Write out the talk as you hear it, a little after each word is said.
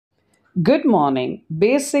Good morning.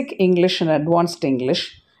 Basic English and Advanced English.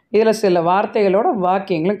 இதில் சில வார்த்தைகளோட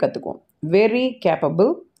வாக்கியங்களும் கற்றுக்குவோம். Very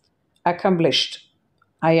capable, accomplished.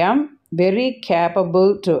 I am very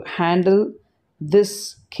capable to handle this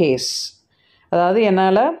case. அதாவது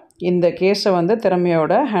என்னால் இந்த கேஸை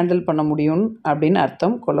திறமையோட ஹேண்டில் பண்ண முடியும் அப்படின்னு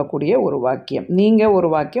அர்த்தம் கொள்ளக்கூடிய ஒரு வாக்கியம். நீங்கள் ஒரு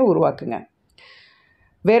வாக்கியம் உருவாக்குங்க.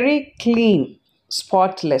 Very clean,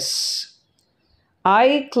 spotless. I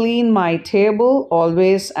clean my table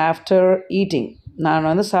always after eating.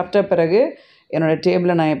 நான் சாப்பிட்ட பிறகு என்னோடய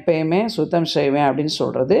டேபிளை நான் எப்போயுமே சுத்தம் செய்வேன் அப்படின்னு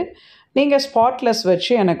சொல்கிறது. நீங்கள் ஸ்பாட்லெஸ்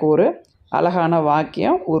வச்சு எனக்கு ஒரு அழகான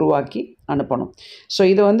வாக்கியம் உருவாக்கி அனுப்பணும். ஸோ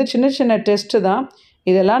இது சின்ன சின்ன டெஸ்ட்டு தான்.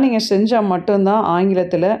 இதெல்லாம் நீங்கள் செஞ்சால் மட்டும்தான்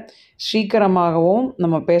ஆங்கிலத்தில் சீக்கிரமாகவும்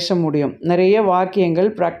நம்ம பேச முடியும். நிறைய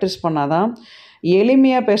வாக்கியங்கள் ப்ராக்டிஸ் பண்ணால் தான்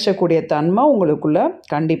எளிமையாக பேசக்கூடிய தன்மை உங்களுக்குள்ளே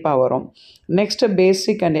கண்டிப்பாக வரும். நெக்ஸ்ட்டு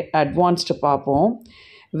பேசிக் அண்ட் அட்வான்ஸ்டு பார்ப்போம்.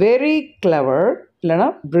 வெரி கிளவர் இல்லைனா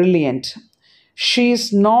brilliant. She is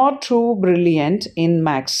not two brilliant in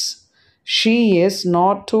maths. She is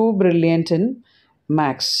not two brilliant in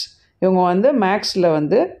maths. இவங்க மேக்ஸில்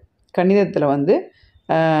கணிதத்தில்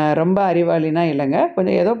ரொம்ப அறிவாளினா இல்லைங்க,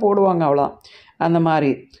 கொஞ்சம் ஏதோ போடுவாங்க அவ்வளோதான் அந்த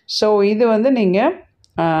மாதிரி. ஸோ இது நீங்கள்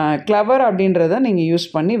கிளவர் அப்படின்றத நீங்கள் யூஸ்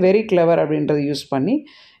பண்ணி, வெரி கிளவர் அப்படின்றத யூஸ் பண்ணி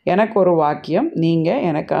எனக்கு ஒரு வாக்கியம் நீங்கள்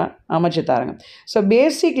எனக்கு அமைச்சு தாருங்க. ஸோ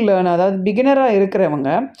பேசிக் லேர்ன், அதாவது பிகினராக இருக்கிறவங்க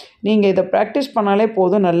நீங்கள் இதை ப்ராக்டிஸ் பண்ணாலே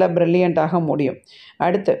போதும், நல்லா ப்ரில்லியண்ட்டாக முடியும்.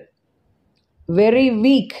 அடுத்து very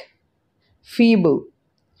weak, feeble.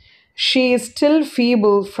 She is still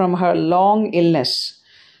feeble from her long illness.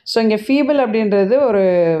 So இங்கே ஃபீபிள் அப்படின்றது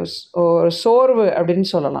ஒரு சோர்வு அப்படின்னு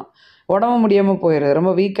சொல்லலாம். உடம்பு முடியாமல் போயிடுது,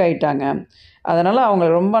 ரொம்ப வீக் ஆகிட்டாங்க. அதனால் அவங்க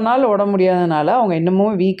ரொம்ப நாள் உடம்பு முடியாதனால அவங்க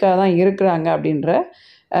இன்னமும் வீக்காக தான் இருக்கிறாங்க அப்படின்ற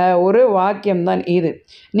ஒரு வாக்கியம் தான் இது.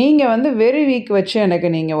 நீங்கள் வெரி வீக் வச்சு எனக்கு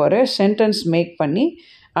நீங்கள் ஒரு சென்டென்ஸ் மேக் பண்ணி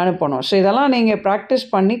அனுப்பணும். ஸோ இதெல்லாம் நீங்கள் ப்ராக்டிஸ்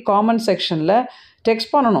பண்ணி காமெண்ட் செக்ஷனில்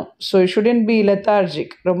டெக்ஸ்ட் பண்ணணும். So shouldn't be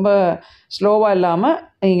lethargic. ரொம்ப ஸ்லோவாக இல்லாமல்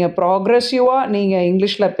நீங்கள் ப்ராக்ரெசிவாக நீங்கள்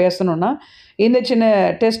இங்கிலீஷில் பேசணுன்னா இந்த சின்ன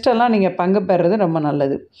டெஸ்ட்டெல்லாம் நீங்கள் பங்கு பெறுறது ரொம்ப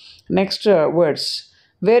நல்லது. Next words.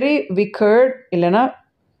 வெரி விக்கர்ட் இல்லைனா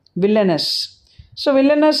வில்லனஸ். ஸோ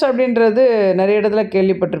வில்லனஸ் அப்படின்றது நிறைய இடத்துல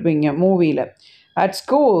கேள்விப்பட்டிருப்பீங்க மூவியில். அட்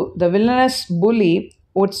ஸ்கூல் த வில்லனஸ் புலி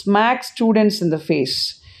would smack students in the face.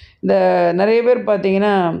 இந்த நிறைய பேர்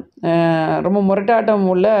பார்த்திங்கன்னா ரொம்ப முரட்டாட்டம்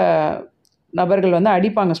உள்ள நபர்கள்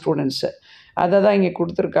அடிப்பாங்க ஸ்டூடெண்ட்ஸு. அதை தான் இங்கே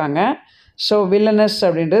கொடுத்துருக்காங்க. ஸோ வில்லனஸ்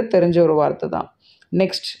அப்படின்றது தெரிஞ்ச ஒரு வார்த்தை தான்.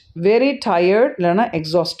 நெக்ஸ்ட் வெரி டயர்ட் இல்லைனா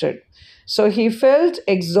exhausted. So he felt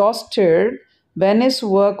exhausted when his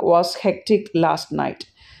work was hectic last night.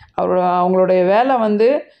 அவங்களுடைய வேலை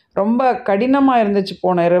ரொம்ப கடினமாக இருந்துச்சு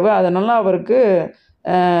போன இரவு, அதனால் அவருக்கு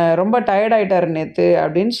ரொம்ப டயர்டாயிட்டார் நேற்று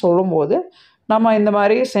அப்படின்னு சொல்லும்போது நம்ம இந்த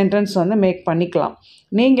மாதிரி சென்டென்ஸ் மேக் பண்ணிக்கலாம்.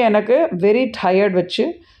 நீங்கள் எனக்கு வெரி டயர்ட் வச்சு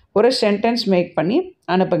ஒரு சென்டென்ஸ் மேக் பண்ணி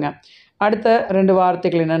அனுப்புங்க. அடுத்த 2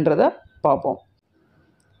 வார்த்தைகள் என்னன்றதை பார்ப்போம்.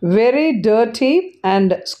 Very dirty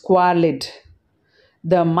and ஸ்குவாலிட்.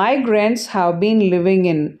 The migrants have been living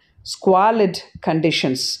in squalid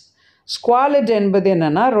conditions. Squalid என்பது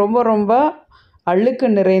என்னென்னா ரொம்ப அழுக்கு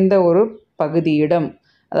நிறைந்த ஒரு பகுதி, இடம்.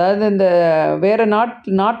 அதாவது இந்த வேறு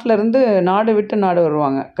நாட்டிலேருந்து நாடு விட்டு நாடு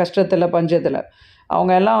வருவாங்க கஷ்டத்தில் பஞ்சத்தில்.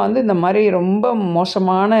 அவங்க எல்லாம் இந்த மாதிரி ரொம்ப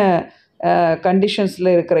மோசமான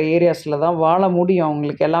கண்டிஷன்ஸில் இருக்கிற ஏரியாஸில் தான் வாழ முடியும்.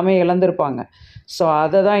 அவங்களுக்கு எல்லாமே இழந்திருப்பாங்க. ஸோ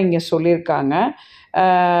அதை தான் இங்கே சொல்லியிருக்காங்க.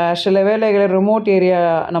 சில வேளைகளில் ரிமோட் ஏரியா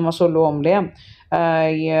நம்ம சொல்லுவோம் இல்லையா,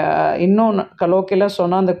 இன்னும் கலோக்கியெல்லாம்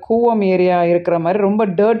சொன்னால் அந்த கூவம் ஏரியா இருக்கிற மாதிரி ரொம்ப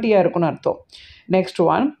டர்ட்டியாக இருக்குன்னு அர்த்தம். Next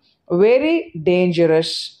one very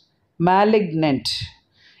dangerous, malignant.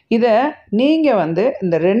 இதை நீங்கள்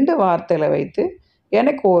இந்த 2 வார்த்தைகளை வைத்து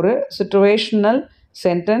எனக்கு ஒரு சிச்சுவேஷனல்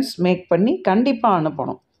சென்டென்ஸ் மேக் பண்ணி கண்டிப்பாக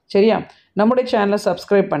அனுப்பணும். சரியா? நம்முடைய சேனலை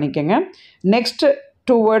சப்ஸ்கிரைப் பண்ணிக்கோங்க. நெக்ஸ்ட்டு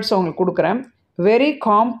 2 வேர்ட்ஸ் உங்களுக்கு கொடுக்குறேன். வெரி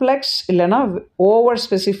காம்ப்ளெக்ஸ் இல்லைனா ஓவர்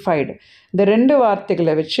ஸ்பெசிஃபைடு. இந்த 2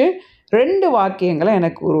 வார்த்தைகளை வச்சு 2 வாக்கியங்களை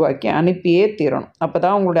எனக்கு உருவாக்கி அனுப்பியே தீரணும். அப்போ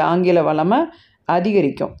தான் உங்களுடைய ஆங்கில வளமை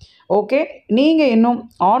அதிகரிக்கும். ஓகே, நீங்கள் இன்னும்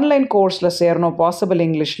ஆன்லைன் கோர்ஸில் சேரணும் பாசிபிள்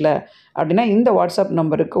இங்கிலீஷில் அப்படின்னா இந்த வாட்ஸ்அப்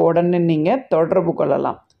நம்பருக்கு உடனே நீங்கள் தொடர்பு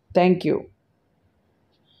கொள்ளலாம். தேங்க்யூ.